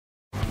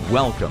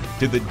Welcome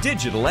to the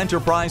Digital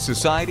Enterprise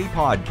Society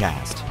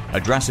podcast,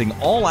 addressing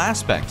all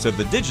aspects of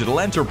the digital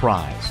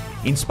enterprise,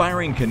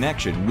 inspiring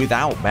connection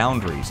without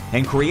boundaries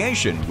and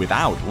creation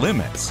without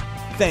limits.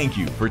 Thank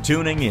you for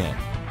tuning in.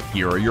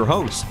 Here are your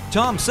hosts,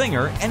 Tom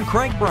Singer and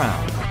Craig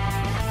Brown.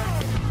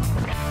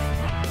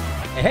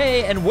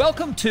 Hey, and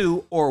welcome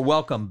to, or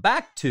welcome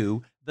back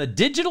to, the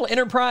Digital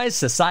Enterprise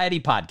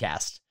Society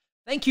podcast.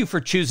 Thank you for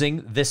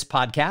choosing this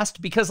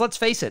podcast because let's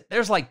face it,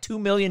 there's like 2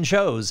 million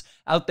shows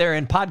out there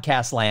in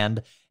podcast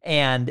land,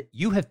 and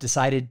you have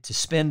decided to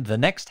spend the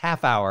next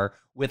half hour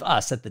with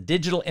us at the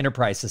Digital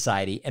Enterprise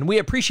Society, and we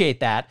appreciate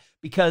that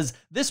because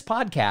this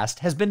podcast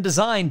has been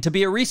designed to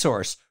be a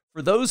resource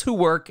for those who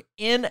work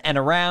in and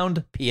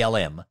around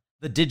PLM.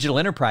 The Digital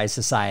Enterprise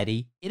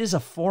Society, it is a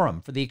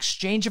forum for the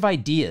exchange of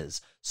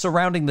ideas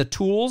surrounding the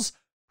tools,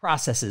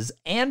 processes,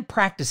 and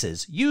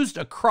practices used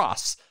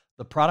across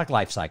the product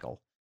lifecycle.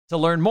 To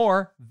learn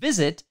more,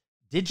 visit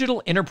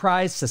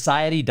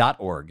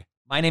digitalenterprisesociety.org.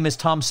 My name is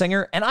Tom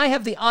Singer, and I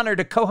have the honor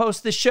to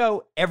co-host this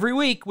show every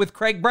week with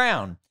Craig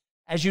Brown.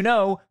 As you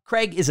know,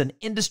 Craig is an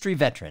industry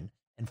veteran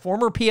and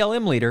former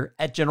PLM leader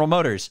at General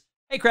Motors.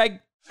 Hey,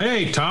 Craig.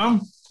 Hey,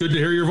 Tom. Good to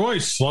hear your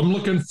voice. Well, I'm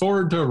looking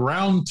forward to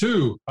round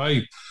two.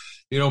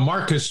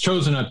 Mark has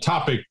chosen a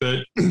topic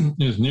that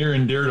is near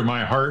and dear to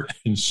my heart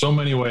in so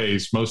many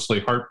ways,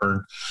 mostly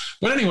heartburn.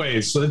 But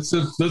anyways, let's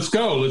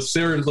go. Let's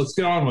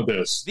get on with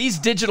this. These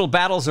digital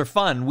battles are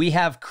fun. We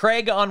have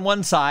Craig on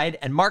one side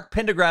and Mark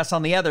Pendergrass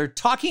on the other,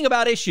 talking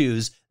about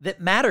issues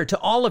that matter to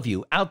all of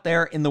you out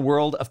there in the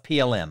world of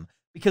PLM.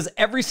 Because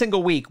every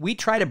single week, we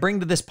try to bring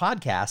to this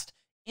podcast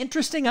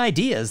interesting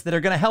ideas that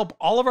are going to help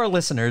all of our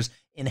listeners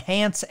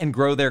enhance and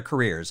grow their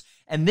careers.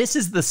 And this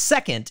is the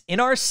second in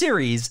our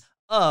series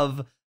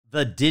of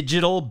the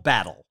digital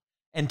battle.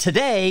 And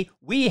today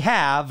we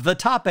have the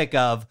topic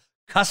of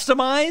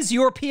customize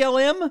your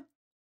PLM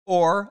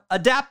or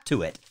adapt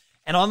to it.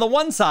 And on the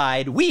one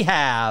side, we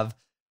have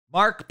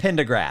Mark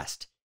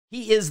Pendergrass.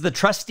 He is the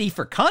trustee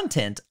for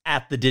content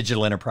at the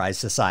Digital Enterprise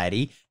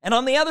Society. And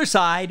on the other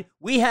side,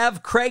 we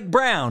have Craig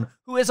Brown,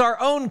 who is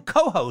our own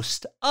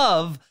co-host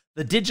of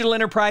the Digital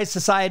Enterprise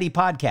Society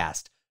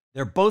podcast.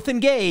 They're both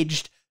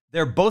engaged,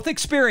 they're both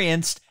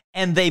experienced,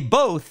 and they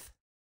both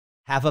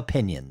have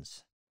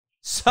opinions.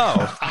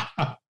 So,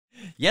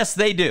 yes,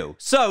 they do.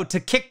 So, to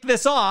kick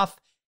this off,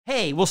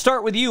 hey, we'll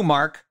start with you,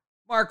 Mark.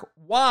 Mark,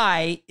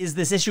 why is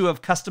this issue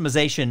of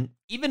customization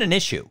even an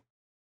issue?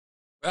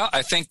 Well,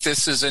 I think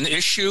this is an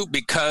issue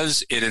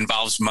because it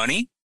involves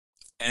money,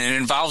 and it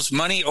involves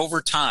money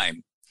over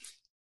time,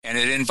 and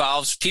it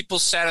involves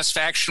people's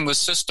satisfaction with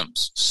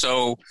systems.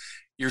 So,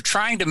 you're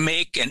trying to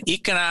make an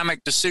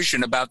economic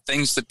decision about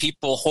things that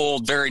people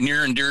hold very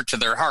near and dear to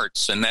their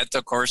hearts. And that,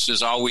 of course,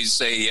 is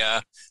always a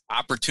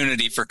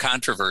opportunity for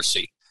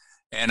controversy.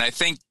 And I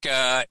think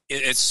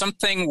it's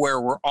something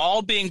where we're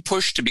all being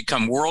pushed to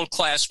become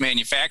world-class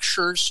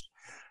manufacturers.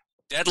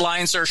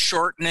 Deadlines are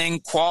shortening.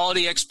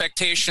 Quality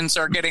expectations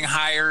are getting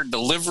higher.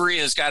 Delivery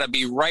has got to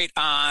be right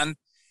on.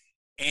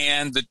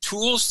 And the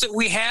tools that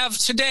we have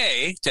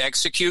today to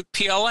execute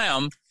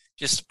PLM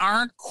just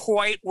aren't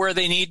quite where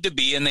they need to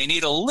be, and they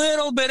need a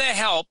little bit of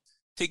help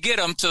to get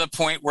them to the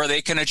point where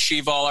they can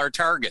achieve all our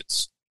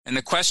targets. And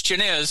the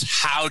question is,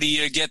 how do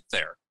you get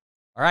there?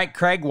 All right,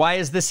 Craig, why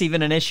is this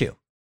even an issue?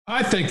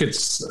 I think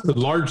it's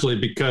largely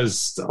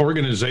because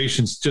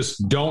organizations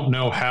just don't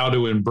know how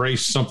to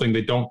embrace something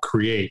they don't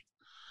create.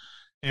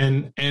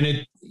 And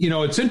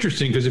it's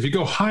interesting because if you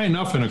go high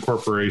enough in a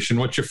corporation,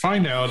 what you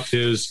find out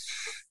is,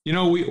 we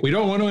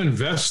don't want to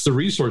invest the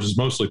resources,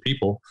 mostly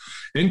people,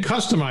 in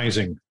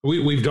customizing.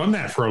 We've done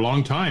that for a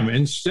long time.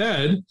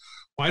 Instead,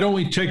 why don't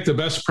we take the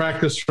best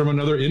practice from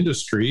another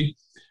industry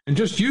and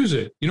just use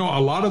it? A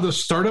lot of the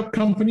startup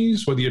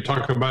companies, whether you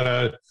talk about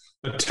a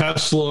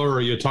Tesla or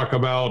you talk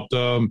about,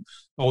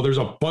 there's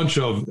a bunch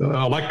of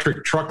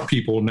electric truck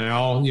people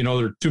now,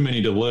 there are too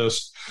many to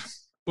list,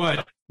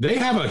 but they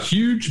have a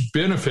huge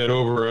benefit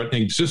over an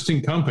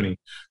existing company.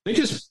 They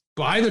just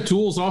buy the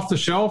tools off the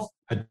shelf,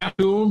 adapt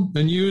to them,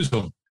 and use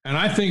them. And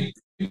I think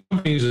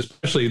companies,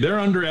 especially, they're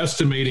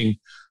underestimating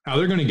how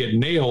they're going to get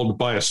nailed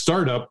by a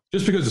startup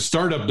just because the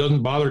startup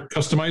doesn't bother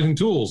customizing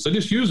tools. They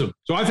just use them.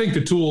 So I think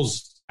the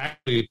tools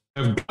actually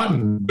have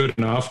gotten good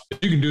enough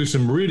that you can do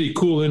some really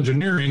cool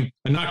engineering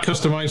and not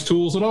customize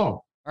tools at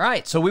all. All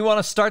right, so we want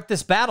to start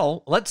this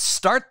battle. Let's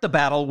start the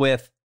battle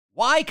with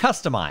why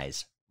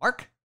customize?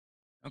 Mark?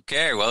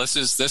 Okay, well, this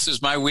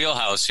is my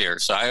wheelhouse here,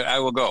 so I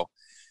will go.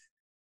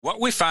 What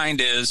we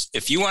find is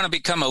if you want to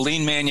become a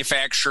lean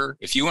manufacturer,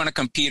 if you want to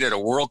compete at a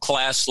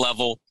world-class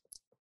level,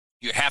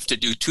 you have to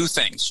do two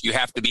things. You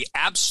have to be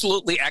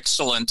absolutely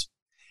excellent,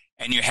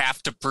 and you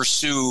have to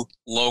pursue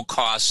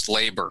low-cost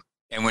labor.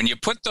 And when you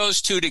put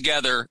those two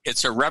together,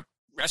 it's a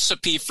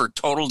recipe for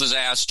total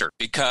disaster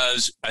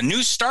because a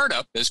new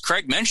startup, as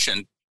Craig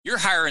mentioned, you're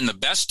hiring the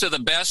best of the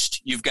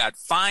best. You've got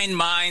fine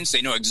minds.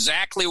 They know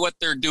exactly what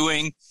they're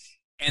doing,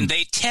 and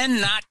they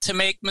tend not to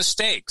make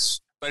mistakes.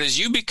 But as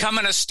you become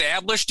an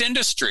established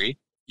industry,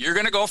 you're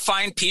going to go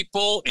find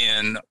people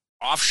in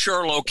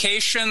offshore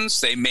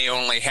locations. They may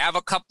only have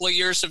a couple of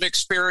years of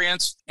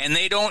experience, and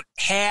they don't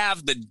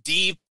have the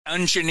deep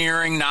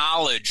engineering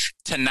knowledge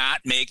to not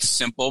make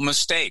simple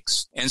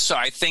mistakes. And so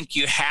I think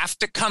you have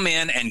to come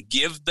in and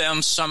give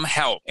them some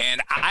help.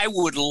 And I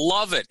would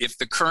love it if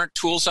the current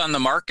tools on the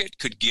market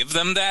could give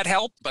them that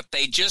help, but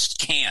they just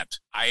can't.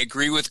 I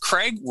agree with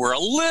Craig. We're a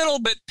little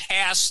bit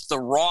past the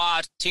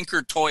raw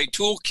Tinker Toy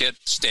toolkit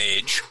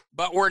stage,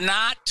 but we're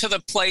not to the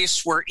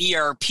place where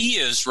ERP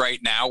is right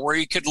now, where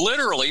you could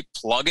literally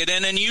plug it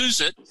in and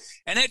use it.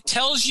 And it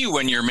tells you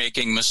when you're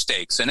making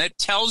mistakes, and it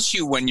tells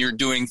you when you're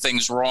doing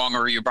things wrong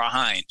or you're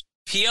behind.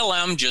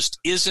 PLM just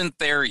isn't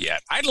there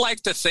yet. I'd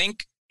like to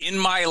think in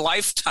my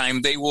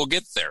lifetime they will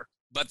get there,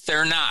 but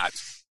they're not.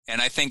 And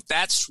I think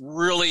that's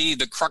really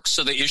the crux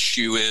of the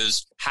issue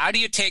is how do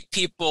you take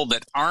people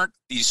that aren't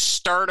these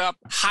startup,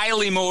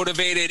 highly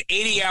motivated,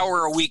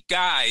 80-hour-a-week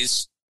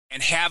guys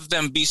and have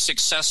them be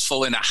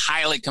successful in a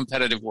highly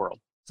competitive world?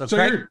 So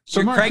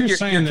Mark, Craig, you're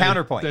saying your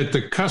counterpoint. That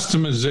the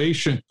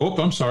customization. Oh,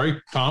 I'm sorry,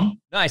 Tom.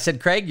 No, I said,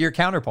 Craig, your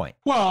counterpoint.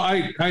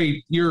 Well,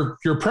 your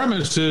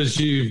premise is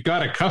you've got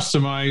to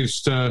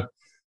customize to.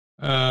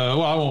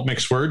 Well, I won't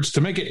mix words,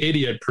 to make it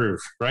idiot proof,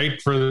 right?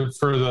 For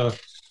the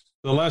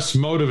less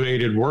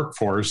motivated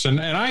workforce, and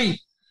I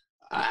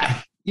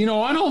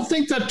don't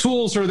think that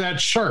tools are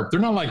that sharp. They're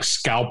not like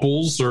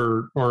scalpels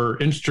or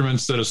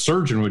instruments that a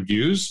surgeon would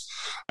use,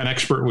 an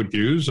expert would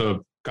use, a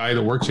guy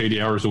that works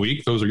 80 hours a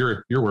week. Those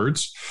are your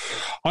words.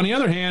 On the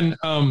other hand,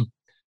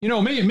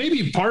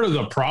 maybe part of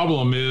the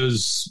problem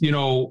is,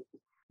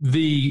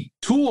 the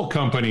tool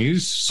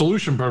companies,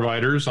 solution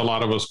providers, a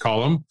lot of us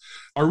call them,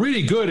 are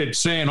really good at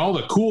saying all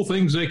the cool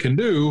things they can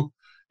do,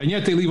 and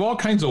yet they leave all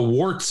kinds of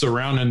warts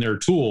around in their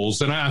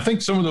tools. And I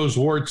think some of those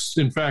warts,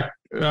 in fact,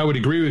 I would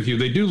agree with you,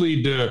 they do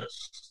lead to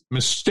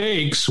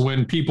mistakes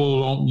when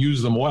people don't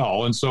use them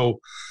well. And so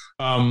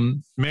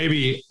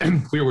maybe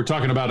we were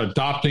talking about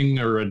adopting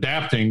or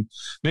adapting.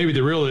 Maybe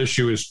the real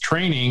issue is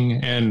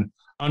training and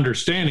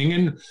understanding.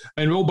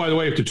 And oh, by the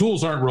way, if the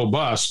tools aren't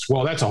robust,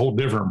 well, that's a whole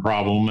different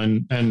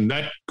problem. And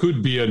that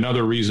could be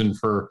another reason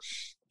for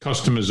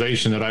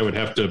customization that I would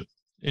have to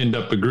end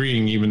up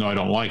agreeing, even though I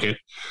don't like it.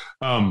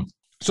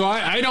 So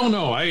I don't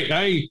know.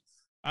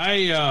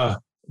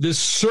 This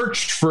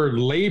search for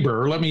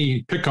labor, let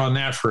me pick on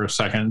that for a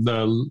second,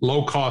 the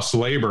low-cost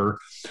labor.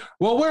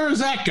 Well, where has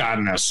that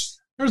gotten us?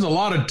 There's a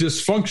lot of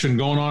dysfunction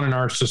going on in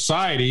our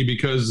society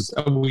because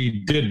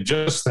we did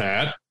just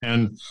that.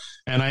 And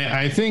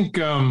I think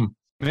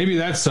maybe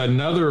that's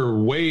another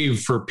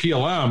wave for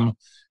PLM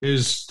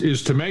is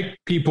to make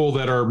people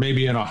that are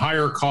maybe in a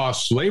higher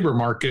cost labor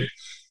market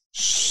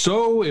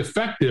so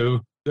effective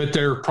that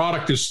their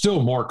product is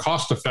still more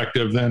cost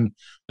effective than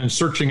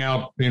searching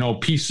out,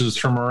 pieces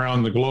from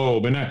around the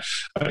globe. And,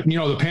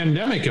 the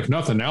pandemic, if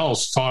nothing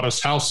else, taught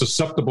us how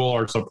susceptible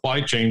our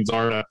supply chains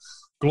are to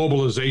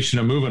globalization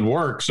and moving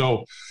work.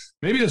 So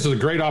maybe this is a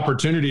great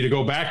opportunity to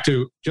go back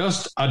to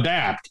just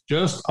adopt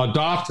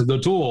the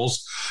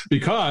tools,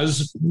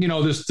 because,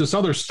 this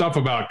other stuff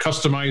about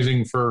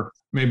customizing for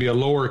maybe a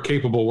lower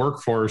capable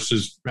workforce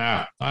is,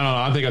 I don't know.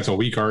 I think that's a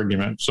weak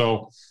argument.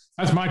 So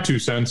that's my 2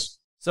 cents.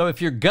 So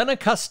if you're going to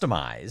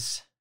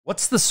customize,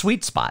 what's the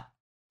sweet spot?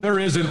 There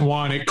isn't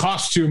one. It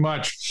costs too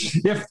much.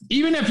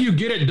 Even if you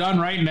get it done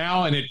right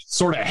now and it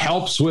sort of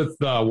helps with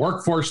the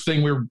workforce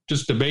thing we were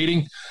just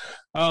debating,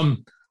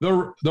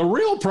 the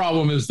real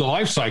problem is the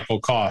life cycle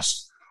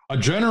cost. A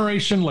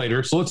generation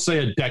later, so let's say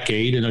a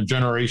decade and a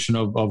generation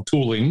of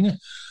tooling,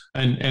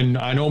 and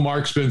I know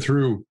Mark's been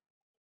through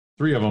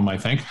 3 of them, I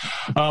think,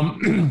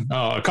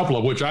 a couple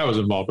of which I was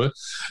involved with.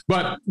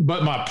 But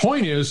my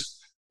point is,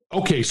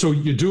 okay, so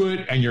you do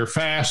it and you're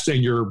fast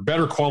and you're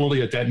better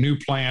quality at that new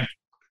plant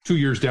 2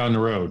 years down the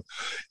road.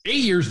 8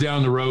 years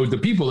down the road, the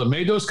people that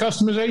made those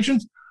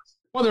customizations,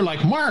 well, they're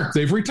like Mark,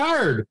 they've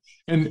retired,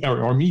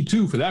 or me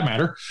too, for that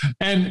matter.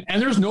 And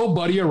there's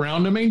nobody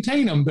around to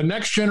maintain them. The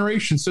next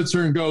generation sits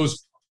there and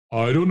goes,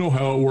 I don't know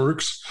how it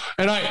works.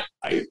 And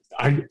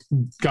I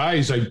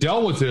guys, I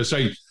dealt with this.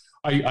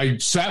 I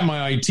sat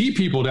my IT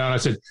people down. I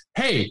said,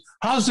 hey,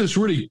 how's this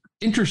really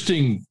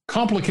interesting,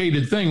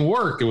 complicated thing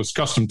work? It was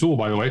custom tool,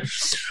 by the way.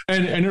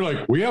 And they're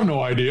like, we have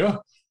no idea.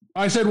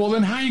 I said, well,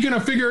 then how are you going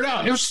to figure it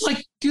out? It was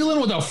like dealing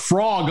with a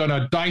frog on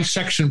a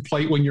dissection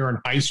plate when you're in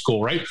high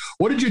school, right?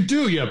 What did you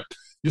do?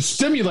 You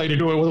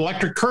stimulated it with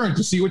electric current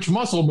to see which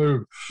muscle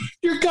moved.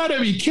 You got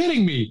to be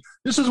kidding me.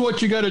 This is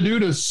what you got to do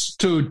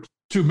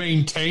to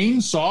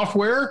maintain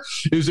software,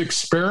 is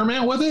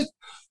experiment with it.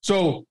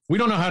 So we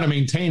don't know how to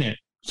maintain it.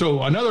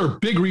 So another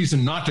big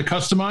reason not to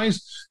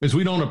customize is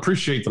we don't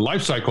appreciate the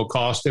life cycle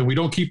cost, and we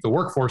don't keep the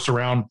workforce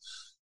around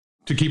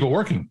to keep it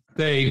working.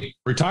 They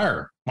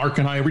retire. Mark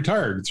and I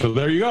retired. So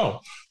there you go.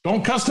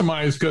 Don't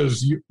customize,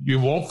 because you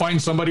won't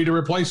find somebody to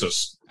replace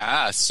us.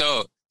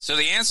 So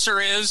the answer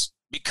is,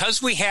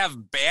 because we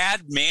have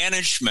bad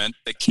management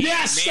that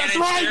can't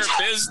manage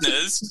their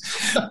business,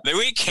 that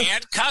we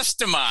can't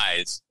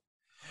customize.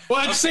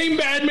 Well, that same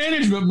bad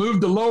management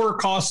moved to lower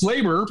cost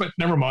labor, but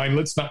never mind.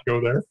 Let's not go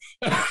there.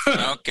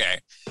 Okay.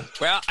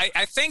 Well,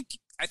 I think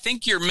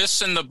think you're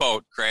missing the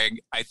boat,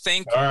 Craig. I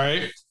think. All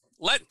right.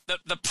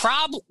 The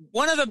problem.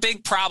 One of the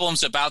big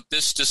problems about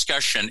this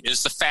discussion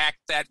is the fact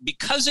that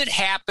because it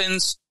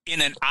happens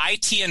in an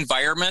IT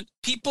environment,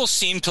 people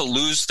seem to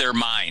lose their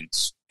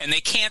minds and they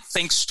can't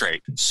think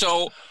straight.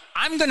 So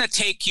I'm going to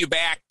take you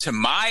back to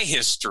my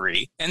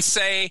history and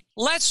say,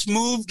 let's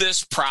move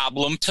this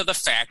problem to the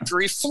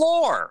factory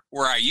floor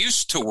where I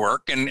used to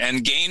work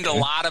and gained a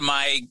lot of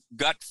my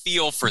gut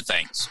feel for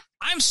things.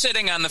 I'm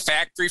sitting on the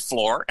factory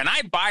floor and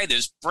I buy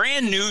this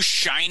brand new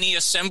shiny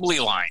assembly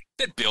line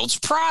that builds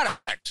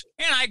product.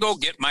 And I go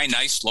get my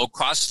nice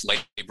low-cost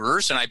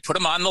laborers and I put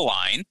them on the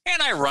line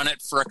and I run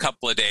it for a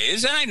couple of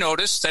days and I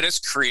notice that it's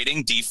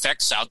creating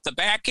defects out the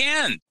back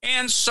end.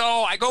 And so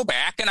I go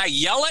back and I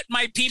yell at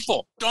my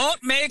people,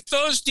 don't make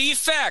those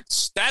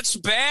defects. That's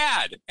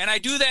bad. And I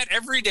do that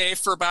every day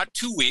for about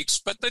 2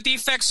 weeks, but the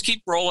defects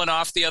keep rolling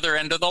off the other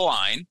end of the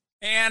line.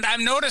 And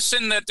I'm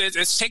noticing that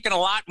it's taken a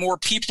lot more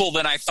people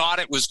than I thought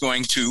it was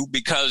going to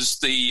because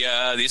the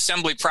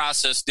assembly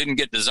process didn't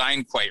get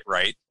designed quite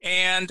right.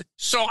 And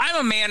so I'm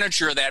a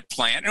manager of that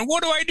plant. And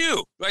what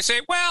do? Do I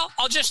say, well,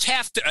 I'll just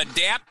have to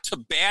adapt to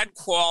bad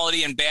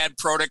quality and bad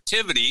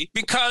productivity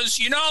because,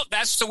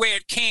 that's the way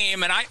it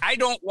came. And I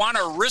don't want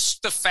to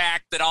risk the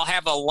fact that I'll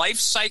have a life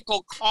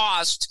cycle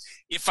cost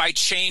if I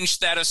change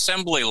that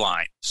assembly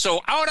line.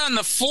 So out on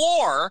the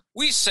floor,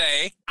 we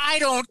say, I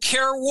don't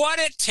care what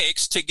it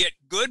takes to get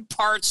good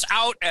parts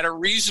out at a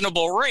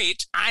reasonable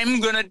rate.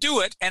 I'm going to do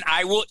it, and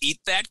I will eat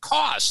that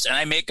cost. And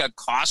I make a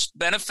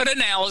cost-benefit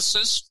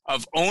analysis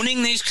of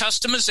owning these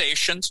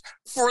customizations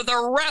for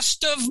the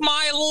rest of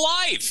my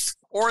life,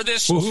 or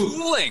this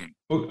tooling.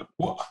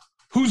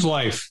 Whose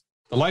life?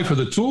 The life of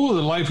the tool,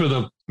 the life of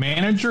the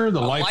manager,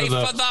 the life of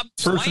the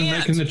person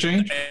making the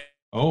change?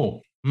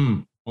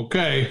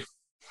 Okay.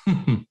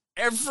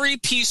 Every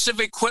piece of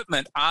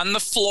equipment on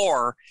the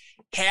floor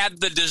had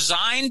the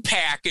design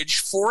package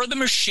for the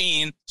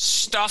machine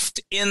stuffed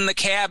in the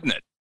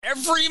cabinet.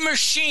 Every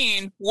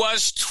machine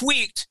was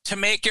tweaked to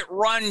make it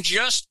run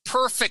just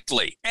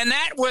perfectly. And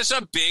that was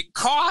a big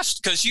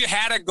cost because you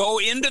had to go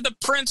into the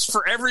prints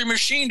for every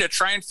machine to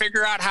try and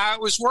figure out how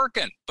it was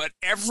working. But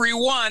every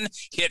one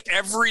hit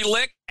every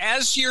lick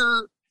as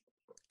you're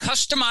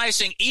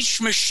customizing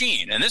each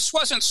machine. And this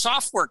wasn't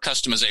software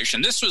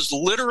customization. This was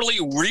literally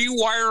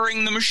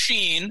rewiring the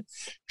machine,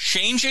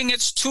 changing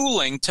its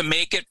tooling to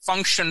make it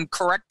function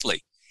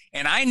correctly.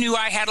 And I knew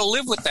I had to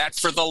live with that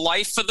for the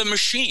life of the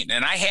machine.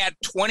 And I had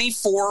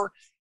 24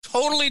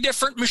 totally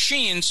different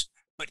machines,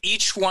 but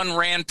each one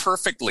ran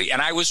perfectly.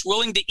 And I was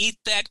willing to eat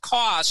that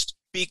cost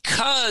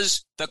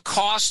because the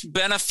cost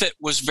benefit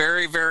was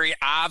very, very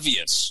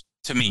obvious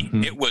to me.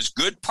 Mm-hmm. It was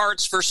good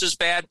parts versus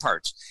bad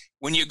parts.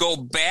 When you go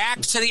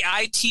back to the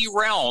IT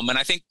realm, and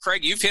I think,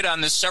 Craig, you've hit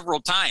on this several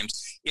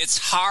times, it's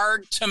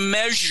hard to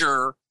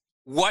measure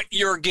what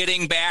you're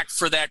getting back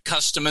for that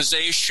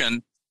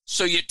customization.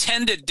 So you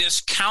tend to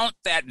discount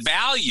that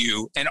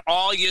value, and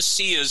all you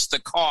see is the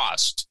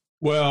cost.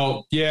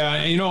 Well,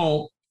 yeah,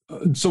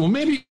 so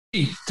maybe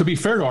to be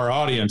fair to our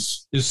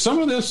audience, is some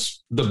of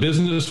this the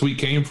business we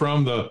came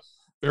from, the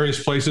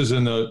various places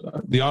in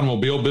the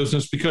automobile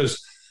business?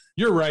 Because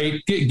you're right,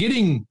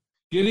 getting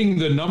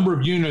the number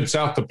of units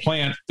out the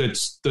plant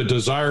that's the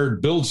desired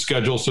build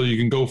schedule so you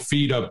can go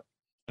feed up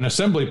an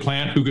assembly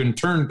plant who in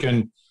turn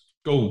can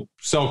go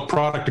sell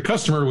product to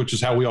customer, which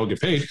is how we all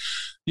get paid.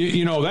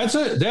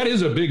 That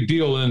is a big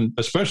deal in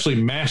especially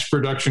mass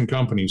production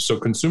companies. So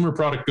consumer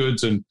product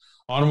goods and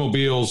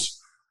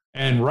automobiles.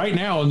 And right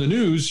now in the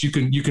news, you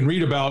can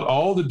read about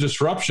all the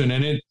disruption,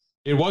 and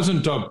it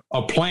wasn't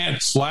a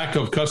plant's lack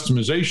of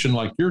customization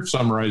like you're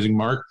summarizing,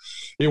 Mark.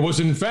 It was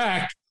in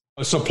fact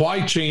a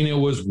supply chain. It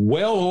was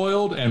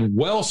well-oiled and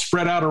well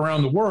spread out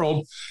around the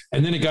world.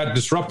 And then it got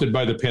disrupted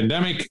by the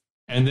pandemic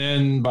and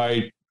then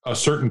by a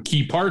certain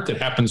key part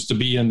that happens to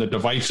be in the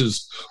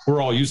devices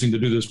we're all using to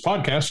do this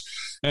podcast.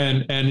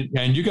 And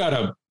you got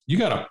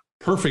a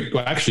perfect,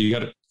 well, actually you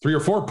got 3 or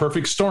 4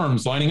 perfect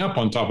storms lining up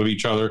on top of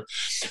each other.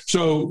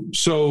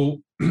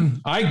 So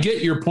I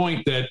get your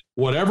point that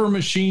whatever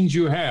machines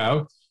you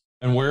have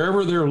and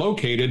wherever they're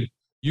located,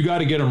 you got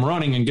to get them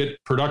running and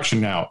get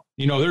production out.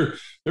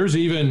 There's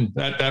even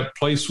that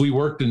place we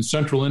worked in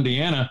central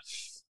Indiana.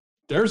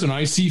 There's an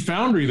IC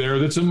foundry there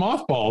that's in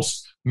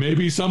mothballs.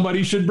 Maybe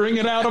somebody should bring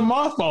it out of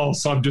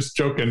mothballs. I'm just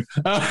joking.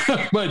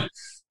 But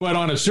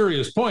on a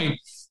serious point,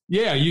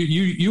 yeah,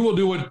 you will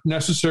do what's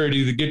necessary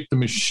to get the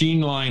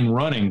machine line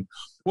running.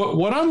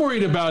 What I'm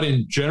worried about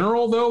in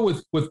general, though,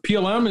 with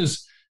PLM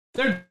is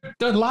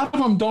a lot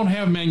of them don't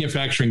have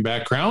manufacturing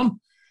background.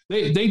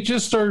 They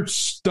just are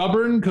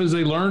stubborn because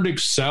they learned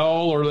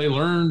Excel or they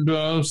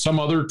learned some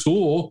other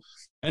tool,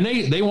 and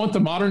they want the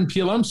modern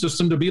PLM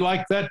system to be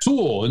like that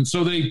tool. And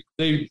so they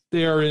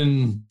are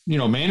in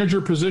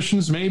manager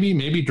positions,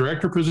 maybe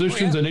director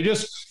positions, and they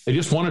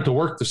just want it to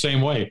work the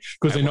same way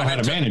because they know how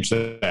to manage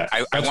that.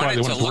 That's why they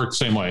want it to work the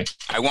same way.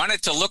 I want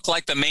it to look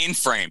like the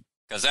mainframe.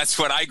 because that's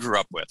what I grew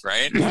up with,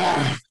 right?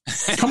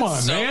 Come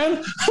on,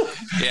 man.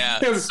 Yeah.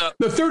 The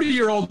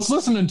 30-year-olds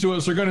listening to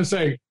us are going to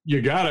say, "You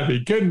got to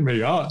be kidding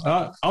me!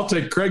 I'll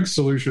take Craig's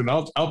solution.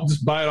 I'll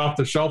just buy it off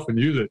the shelf and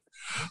use it."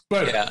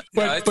 But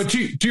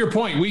to your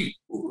point,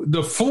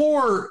 the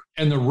floor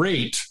and the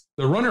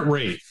run at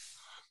rate.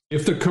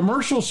 If the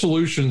commercial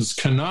solutions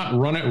cannot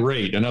run at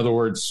rate, in other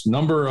words,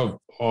 number of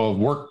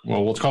work,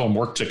 well, let's call them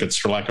work tickets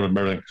for lack of a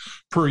better thing,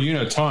 per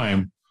unit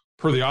time,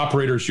 per the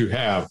operators you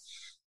have,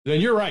 then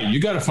you're right.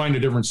 You got to find a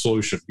different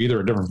solution,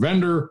 either a different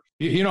vendor,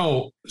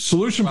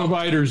 solution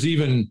providers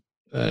even,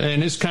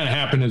 and this kind of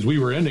happened as we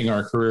were ending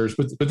our careers,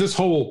 but this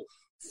whole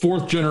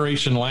fourth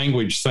generation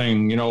language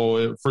thing,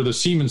 for the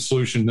Siemens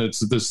solution, that's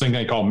this thing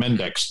they call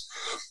Mendex.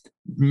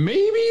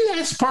 Maybe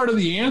that's part of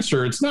the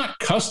answer. It's not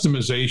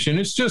customization.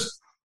 It's just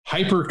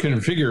hyper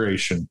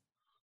configuration,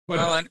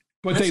 but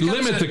they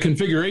limit the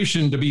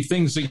configuration to be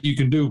things that you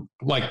can do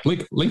like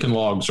Lincoln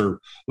Logs or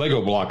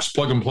Lego blocks,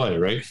 plug and play,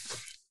 right?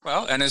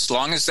 Well, and as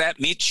long as that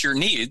meets your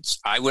needs,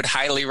 I would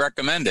highly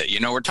recommend it.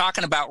 We're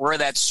talking about where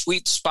that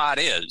sweet spot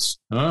is.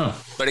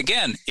 But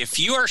again, if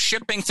you are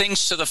shipping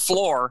things to the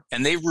floor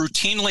and they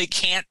routinely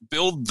can't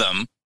build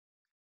them,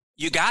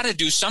 you got to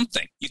do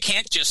something. You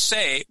can't just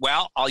say,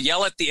 well, I'll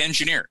yell at the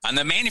engineer. On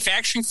the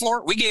manufacturing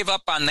floor, we gave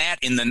up on that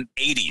in the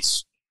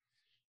 80s.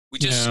 We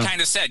just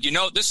kind of said,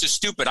 this is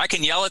stupid. I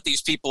can yell at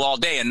these people all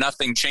day and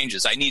nothing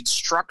changes. I need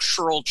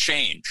structural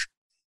change.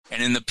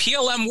 And in the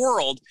PLM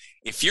world,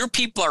 if your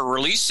people are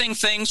releasing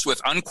things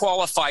with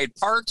unqualified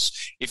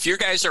parts, if your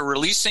guys are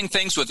releasing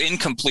things with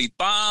incomplete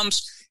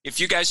bombs, if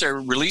you guys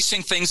are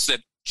releasing things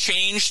that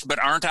changed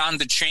but aren't on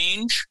the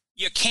change,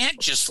 you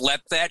can't just let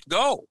that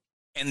go.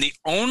 And the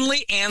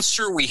only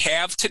answer we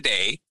have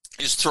today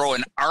is throw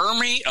an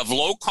army of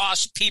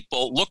low-cost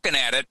people looking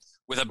at it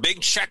with a big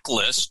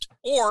checklist,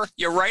 or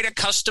you write a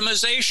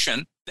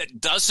customization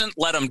that doesn't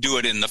let them do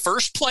it in the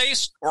first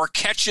place or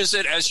catches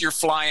it as you're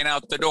flying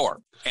out the door.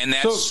 And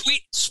that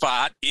sweet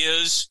spot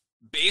is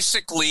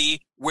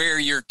basically where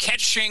you're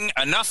catching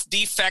enough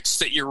defects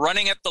that you're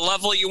running at the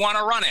level you want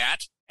to run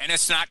at, and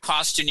it's not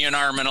costing you an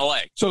arm and a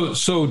leg.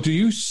 So do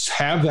you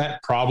have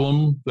that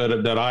problem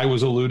that I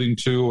was alluding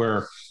to,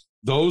 where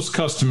those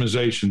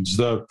customizations,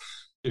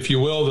 if you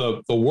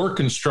will, the work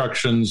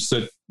instructions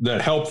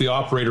that help the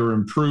operator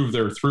improve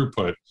their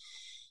throughput,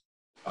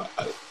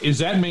 is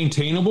that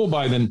maintainable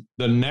by the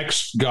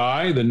next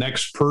guy, the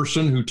next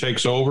person who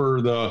takes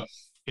over the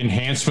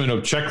enhancement of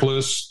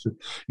checklists?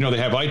 They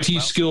have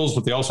IT skills,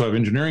 but they also have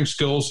engineering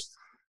skills.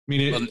 I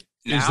mean,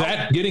 is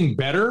that getting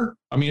better?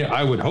 I mean,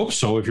 I would hope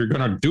so if you're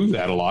going to do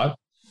that a lot.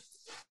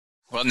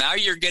 Well, now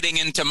you're getting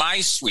into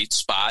my sweet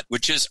spot,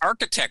 which is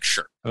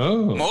architecture.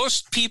 Oh.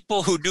 Most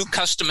people who do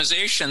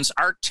customizations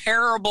are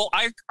terrible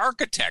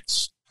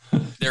architects.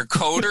 They're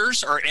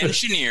coders or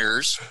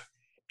engineers.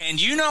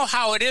 And you know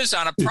how it is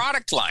on a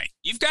product line.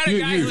 You've got a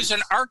guy who's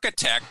an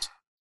architect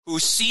who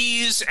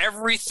sees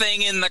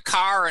everything in the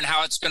car and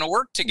how it's going to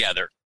work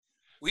together.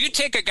 Will you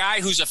take a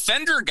guy who's a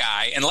fender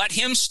guy and let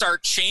him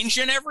start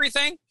changing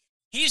everything?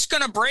 He's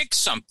going to break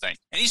something,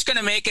 and he's going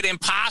to make it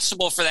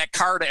impossible for that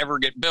car to ever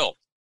get built.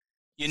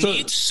 You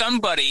need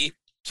somebody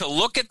to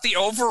look at the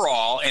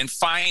overall and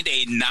find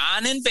a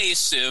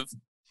non-invasive,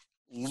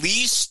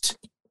 least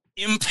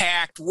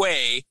impact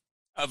way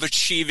of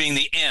achieving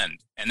the end.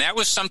 And that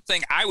was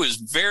something I was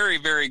very,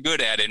 very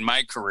good at in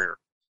my career.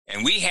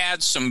 And we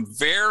had some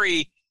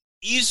very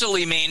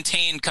easily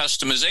maintained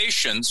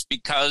customizations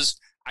because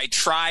I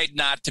tried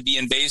not to be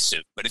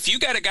invasive. But if you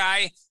got a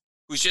guy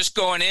who's just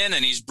going in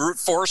and he's brute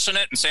forcing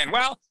it and saying,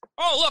 well,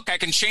 oh, look, I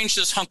can change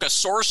this hunk of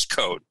source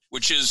code,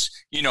 which is,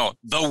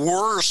 the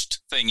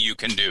worst thing you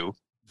can do,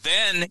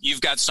 then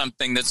you've got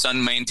something that's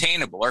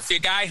unmaintainable. Or if you're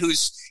a guy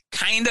who's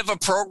kind of a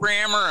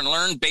programmer and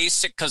learned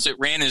BASIC because it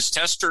ran his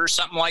tester or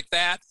something like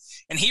that,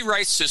 and he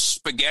writes this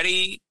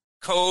spaghetti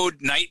code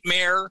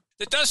nightmare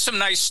that does some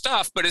nice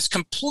stuff, but it's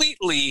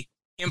completely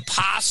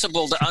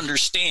impossible to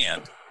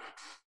understand.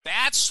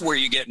 That's where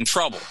you get in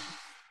trouble.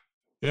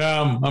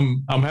 Yeah,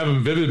 I'm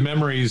having vivid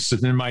memories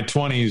in my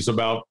 20s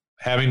about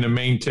having to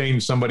maintain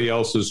somebody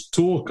else's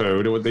tool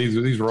code.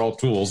 These were all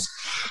tools,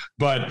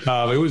 but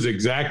it was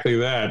exactly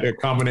that, a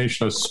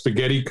combination of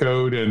spaghetti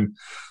code and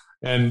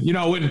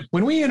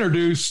when we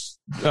introduced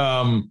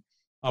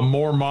a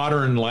more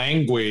modern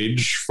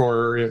language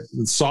for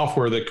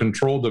software that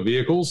controlled the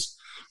vehicles,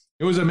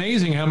 it was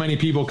amazing how many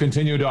people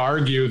continued to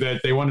argue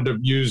that they wanted to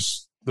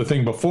use the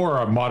thing before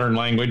a modern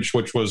language,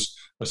 which was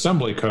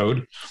assembly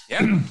code.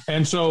 Yeah.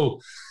 And so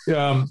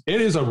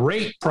it is a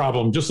rate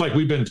problem, just like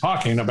we've been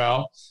talking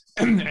about.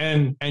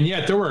 And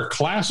yet there were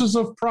classes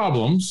of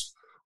problems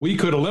we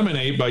could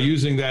eliminate by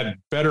using that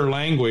better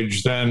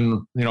language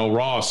than,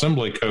 raw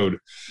assembly code.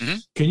 Mm-hmm.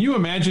 Can you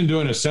imagine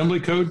doing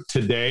assembly code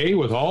today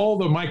with all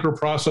the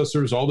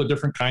microprocessors, all the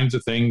different kinds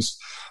of things?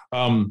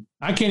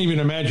 I can't even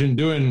imagine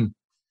doing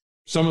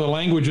some of the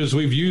languages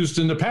we've used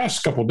in the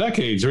past couple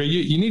decades. Or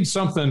you need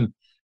something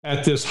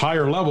at this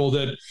higher level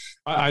that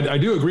I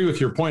do agree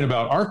with your point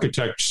about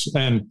architects.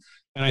 And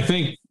I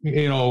think,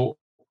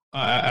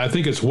 I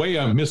think it's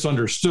way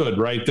misunderstood,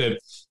 right? That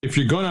if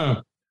you're going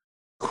to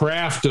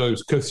craft a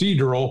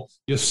cathedral,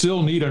 you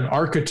still need an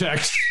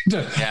architect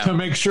to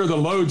make sure the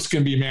loads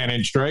can be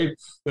managed, right?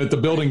 That the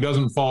building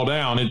doesn't fall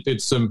down.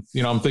 It's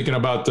I'm thinking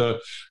about the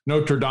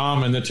Notre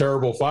Dame and the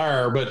terrible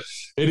fire, but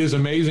it is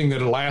amazing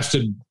that it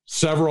lasted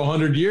several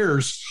hundred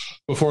years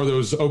before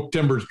those oak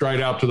timbers dried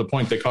out to the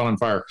point they caught on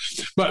fire.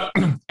 But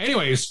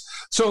anyways,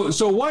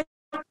 so what?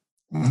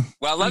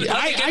 Well,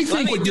 I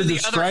think what you're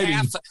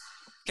describing.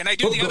 Can I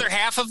do the other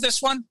half of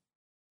this one?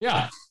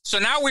 Yeah. So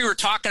now we were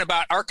talking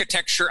about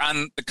architecture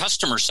on the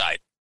customer side,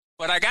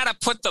 but I got to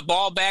put the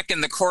ball back in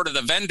the court of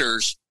the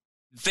vendors.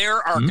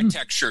 Their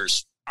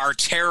architectures are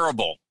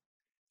terrible.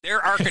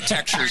 Their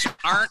architectures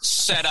aren't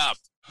set up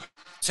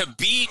to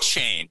be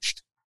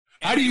changed.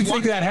 How do you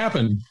think that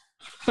happened?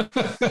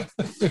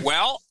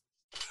 Well,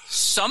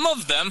 some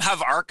of them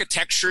have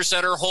architectures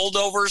that are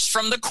holdovers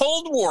from the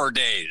Cold War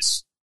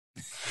days.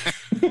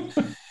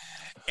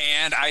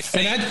 And I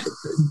think,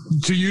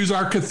 to use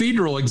our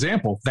cathedral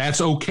example, that's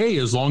okay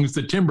as long as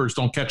the timbers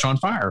don't catch on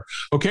fire.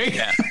 Okay.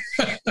 Yeah.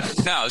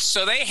 No,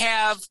 so they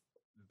have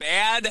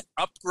bad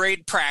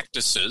upgrade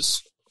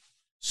practices.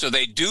 So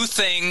they do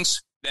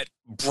things that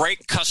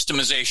break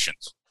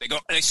customizations.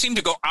 They seem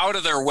to go out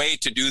of their way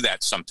to do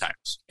that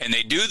sometimes. And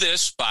they do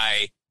this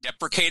by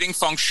deprecating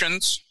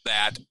functions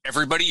that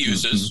everybody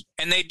uses.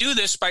 And they do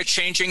this by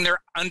changing their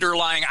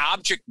underlying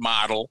object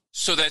model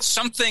so that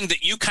something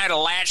that you kind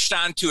of latched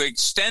onto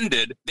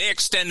they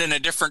extend in a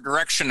different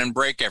direction and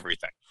break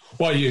everything.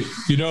 Well,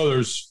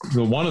 there's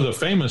one of the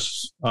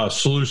famous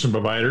solution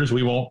providers,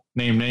 we won't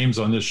name names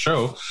on this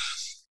show,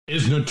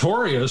 is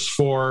notorious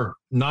for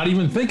not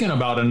even thinking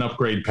about an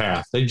upgrade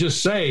path. They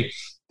just say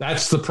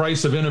that's the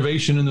price of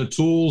innovation in the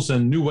tools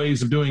and new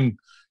ways of doing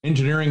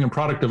engineering and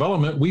product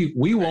development.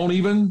 We won't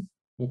even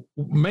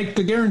make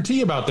the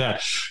guarantee about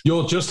that.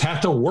 You'll just have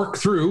to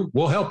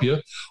we'll help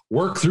you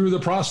work through the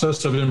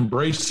process of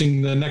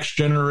embracing the next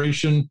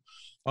generation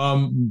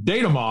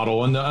data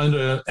model and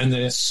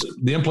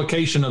the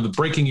implication of the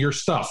breaking your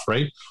stuff,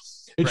 right?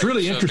 It's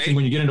really interesting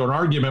when you get into an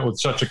argument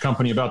with such a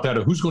company about that,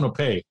 of who's going to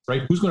pay,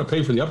 right? Who's going to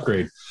pay for the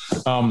upgrade?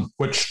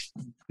 Which,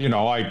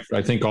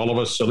 I think all of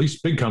us, at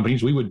least big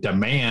companies, we would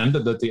demand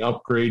that the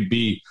upgrade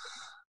be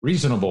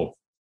reasonable.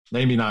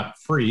 Maybe not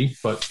free,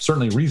 but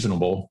certainly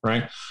reasonable,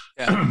 right?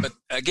 Yeah, but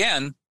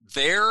again,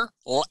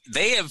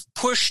 they have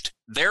pushed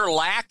their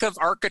lack of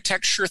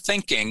architecture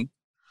thinking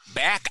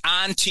back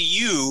onto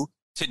you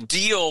to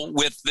deal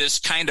with this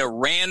kind of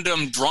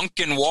random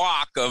drunken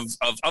walk of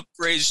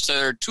upgrades to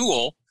their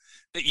tool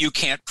that you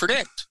can't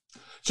predict.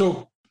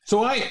 So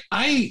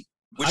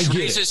which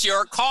raises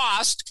your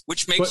cost,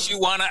 which makes you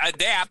want to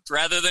adapt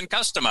rather than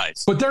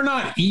customize. But they're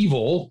not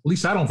evil. At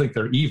least I don't think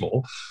they're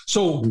evil.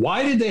 So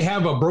why did they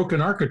have a broken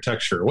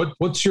architecture?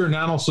 What's your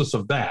analysis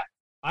of that?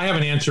 I have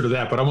an answer to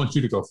that, but I want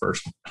you to go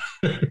first.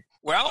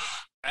 Well,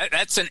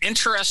 that's an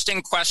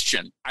interesting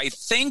question. I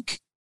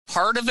think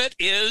part of it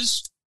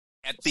is,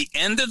 at the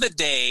end of the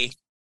day,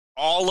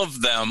 all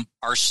of them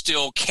are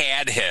still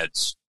CAD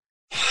heads.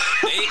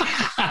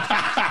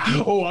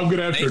 I'm going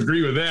to have to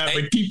agree with that,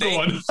 but keep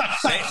going.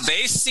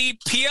 they see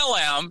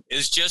PLM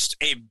is just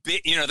a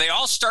bit, they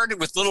all started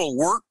with little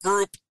work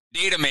group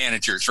data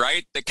managers,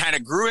 right? That kind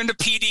of grew into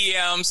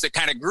PDMs, that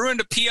kind of grew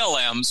into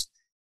PLMs,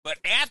 but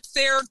at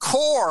their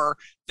core,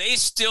 they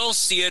still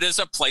see it as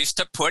a place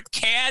to put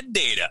CAD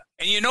data.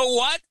 And you know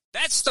what?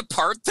 That's the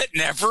part that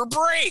never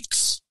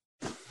breaks.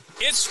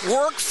 It's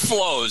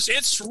workflows,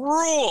 it's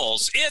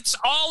rules, it's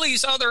all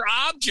these other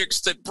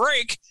objects that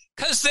break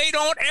because they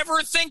don't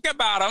ever think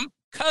about them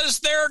because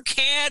they're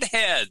CAD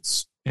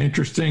heads.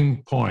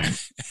 Interesting point.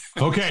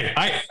 Okay,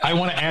 I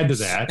want to add to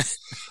that.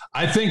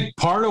 I think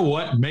part of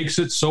what makes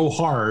it so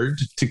hard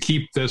to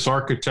keep this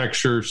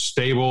architecture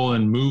stable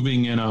and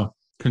moving in a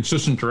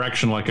consistent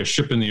direction like a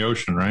ship in the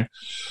ocean, right?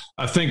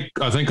 I think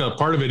a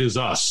part of it is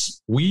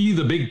us. We,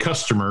 the big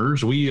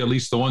customers, at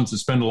least the ones that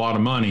spend a lot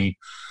of money,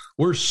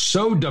 we're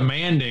so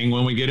demanding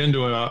when we get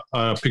into a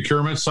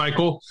procurement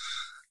cycle.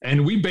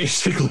 And we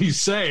basically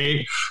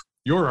say,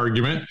 your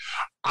argument,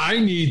 I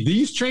need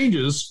these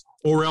changes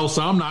or else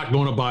I'm not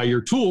going to buy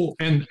your tool.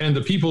 And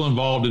the people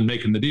involved in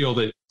making the deal,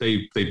 they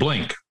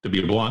blink, to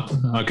be blunt.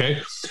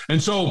 Okay.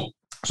 And so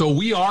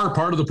we are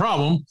part of the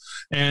problem.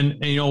 And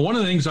one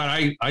of the things that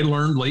I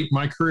learned late in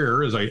my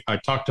career is I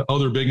talked to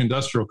other big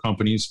industrial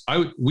companies.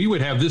 We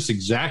would have this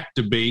exact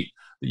debate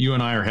that you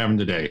and I are having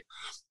today.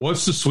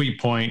 What's the sweet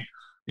point?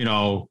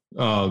 Do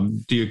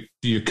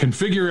you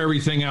configure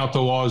everything out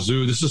the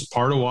wazoo? This is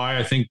part of why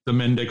I think the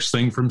Mendix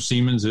thing from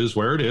Siemens is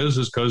where it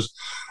is because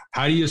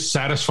how do you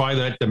satisfy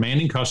that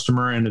demanding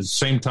customer and at the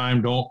same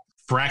time don't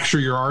fracture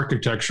your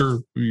architecture?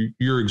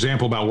 Your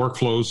example about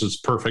workflows is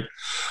perfect.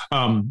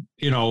 And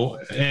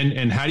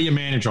how do you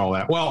manage all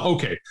that? Well,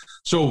 okay.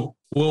 So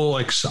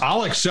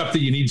I'll accept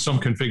that you need some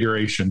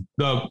configuration.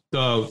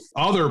 The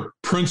other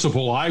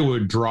principle I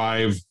would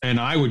drive and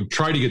I would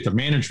try to get the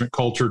management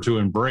culture to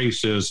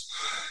embrace is,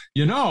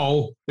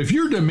 if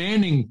you're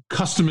demanding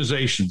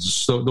customizations,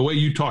 so the way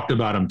you talked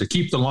about them to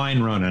keep the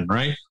line running,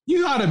 right?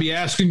 You got to be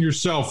asking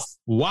yourself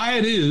why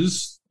it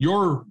is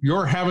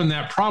you're having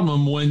that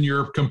problem when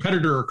your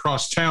competitor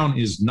across town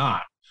is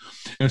not.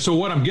 And so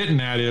what I'm getting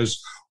at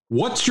is,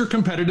 what's your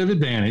competitive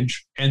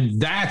advantage?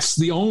 And that's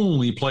the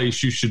only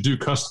place you should do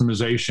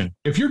customization.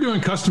 If you're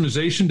doing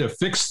customization to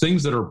fix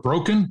things that are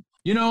broken,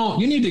 you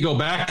need to go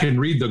back and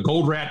read the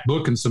Gold Rat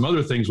book and some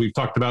other things we've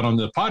talked about on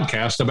the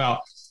podcast about,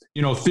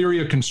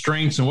 theory of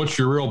constraints and what's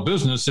your real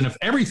business. And if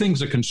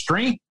everything's a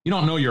constraint, you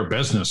don't know your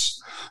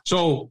business.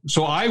 So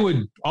I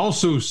would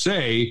also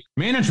say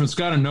management's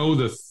got to know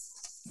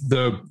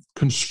the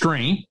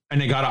constraint,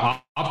 and they got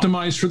to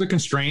optimize for the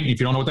constraint. If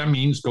you don't know what that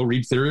means, go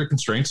read Theory of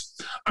Constraints,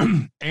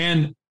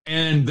 and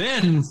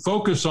then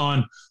focus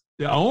on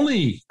the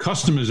only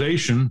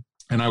customization.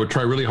 And I would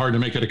try really hard to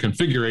make it a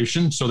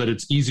configuration so that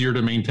it's easier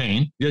to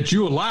maintain, that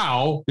you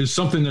allow is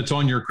something that's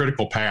on your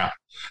critical path.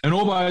 And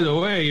oh, by the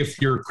way,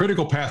 if your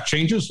critical path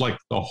changes, like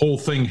the whole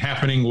thing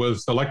happening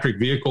with electric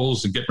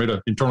vehicles and get rid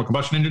of internal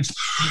combustion engines,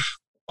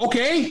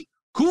 okay,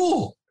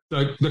 cool.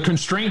 The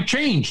constraint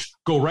changed.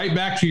 Go right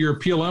back to your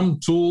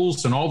PLM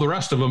tools and all the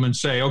rest of them and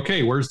say,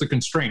 okay, where's the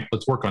constraint?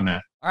 Let's work on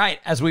that. All right.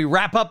 As we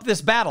wrap up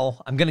this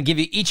battle, I'm going to give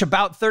you each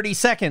about 30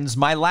 seconds.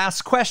 My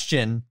last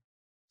question.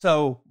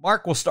 So,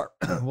 Mark, we'll start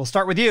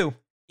with you.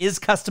 Is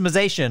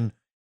customization,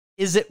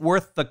 is it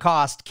worth the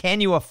cost? Can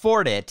you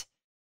afford it?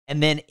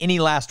 And then any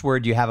last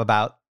word you have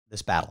about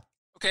this battle?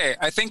 Okay.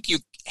 I think you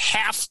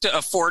have to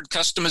afford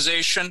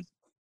customization.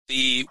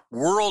 The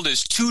world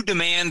is too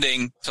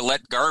demanding to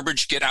let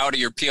garbage get out of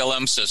your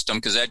PLM system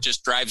because that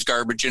just drives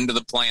garbage into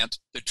the plant.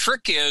 The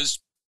trick is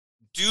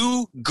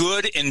do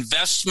good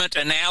investment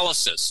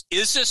analysis.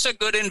 Is this a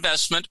good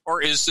investment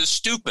or is this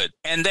stupid?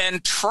 And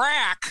then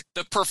track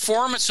the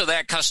performance of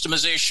that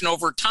customization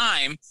over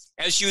time.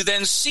 As you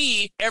then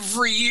see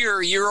every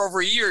year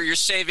over year, you're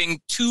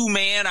saving 2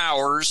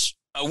 man-hours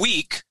a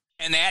week,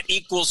 and that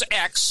equals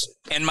X.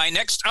 And my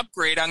next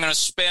upgrade, I'm going to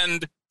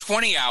spend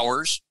 20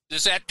 hours.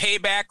 Does that pay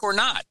back or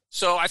not?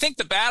 So I think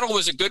the battle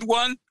was a good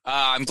one.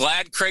 I'm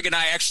glad Craig and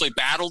I actually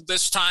battled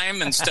this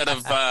time instead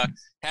of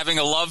having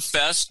a love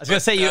fest. I was going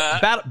to say,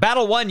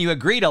 battle one, you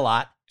agreed a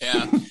lot.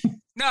 Yeah.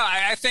 No,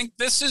 I think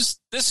this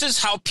is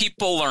how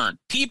people learn.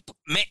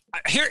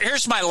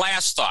 Here's my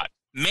last thought.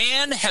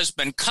 Man has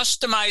been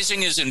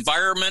customizing his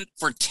environment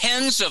for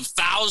tens of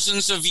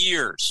thousands of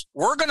years.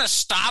 We're going to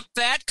stop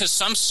that because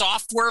some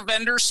software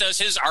vendor says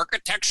his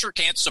architecture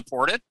can't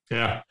support it?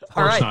 Yeah, of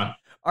course not.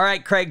 All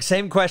right, Craig,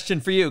 same question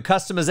for you.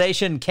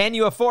 Customization, can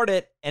you afford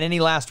it? And any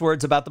last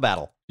words about the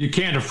battle? You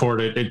can't afford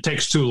it. It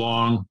takes too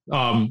long.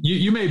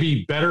 You may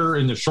be better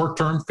in the short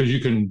term because you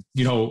can,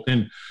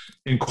 in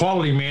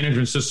quality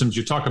management systems,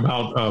 you talk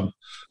about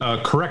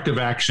corrective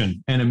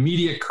action and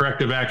immediate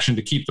corrective action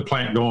to keep the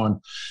plant going.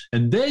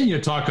 And then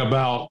you talk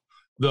about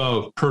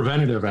the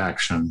preventative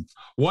action.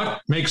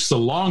 What makes the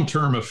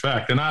long-term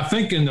effect? And I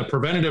think in the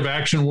preventative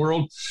action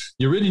world,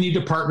 you really need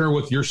to partner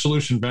with your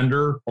solution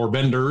vendor or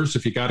vendors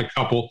if you got a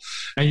couple,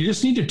 and you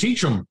just need to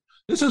teach them.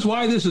 This is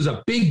why this is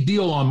a big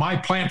deal on my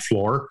plant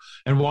floor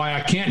and why I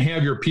can't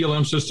have your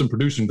PLM system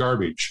producing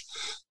garbage,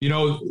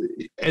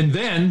 and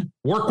then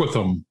work with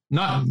them.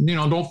 Not,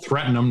 don't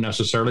threaten them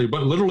necessarily,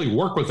 but literally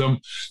work with them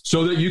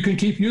so that you can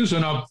keep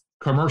using a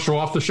commercial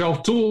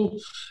off-the-shelf tool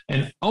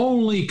and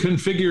only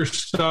configure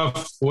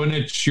stuff when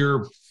it's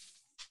your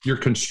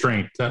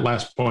constraint. That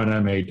last point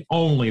I made,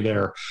 only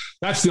there.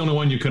 That's the only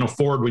one you can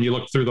afford when you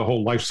look through the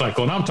whole life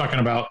cycle. And I'm talking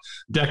about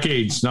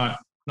decades, not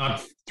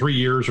 3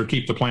 years, or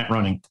keep the plant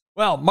running.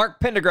 Well, Mark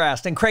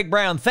Pendergrast and Craig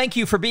Brown, thank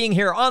you for being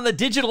here on the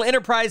Digital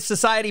Enterprise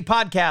Society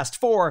podcast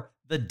for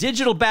the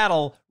Digital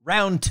Battle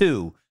Round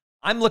 2.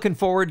 I'm looking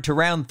forward to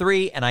Round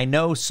 3, and I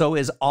know so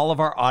is all of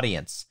our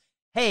audience.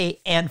 Hey,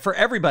 and for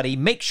everybody,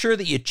 make sure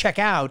that you check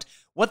out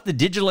what the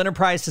Digital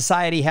Enterprise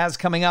Society has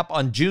coming up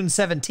on June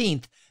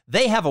 17th.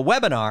 They have a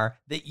webinar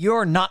that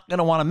you're not going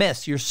to want to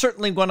miss. You're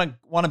certainly going to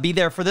want to be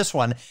there for this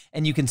one,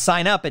 and you can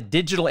sign up at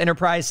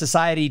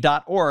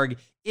digitalenterprisesociety.org.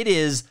 It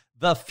is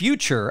the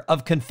future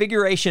of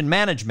configuration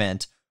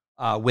management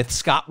with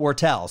Scott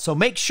Wartell. So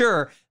make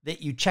sure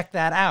that you check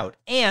that out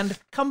and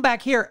come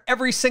back here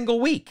every single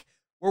week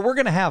where we're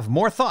going to have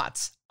more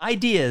thoughts,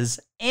 ideas,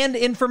 and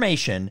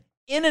information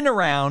in and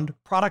around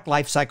product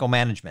lifecycle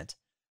management.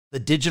 The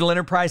Digital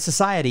Enterprise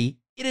Society,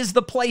 it is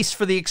the place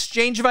for the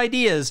exchange of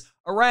ideas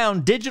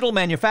around digital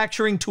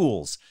manufacturing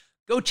tools.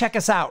 Go check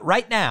us out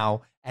right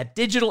now at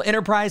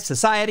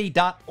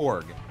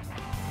digitalenterprisesociety.org.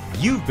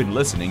 You've been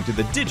listening to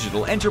the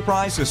Digital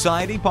Enterprise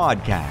Society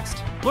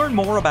podcast. Learn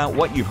more about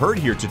what you've heard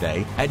here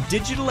today at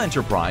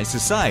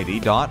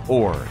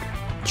digitalenterprisesociety.org.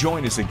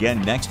 Join us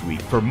again next week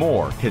for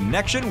more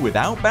connection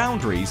without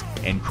boundaries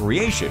and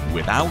creation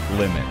without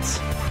limits.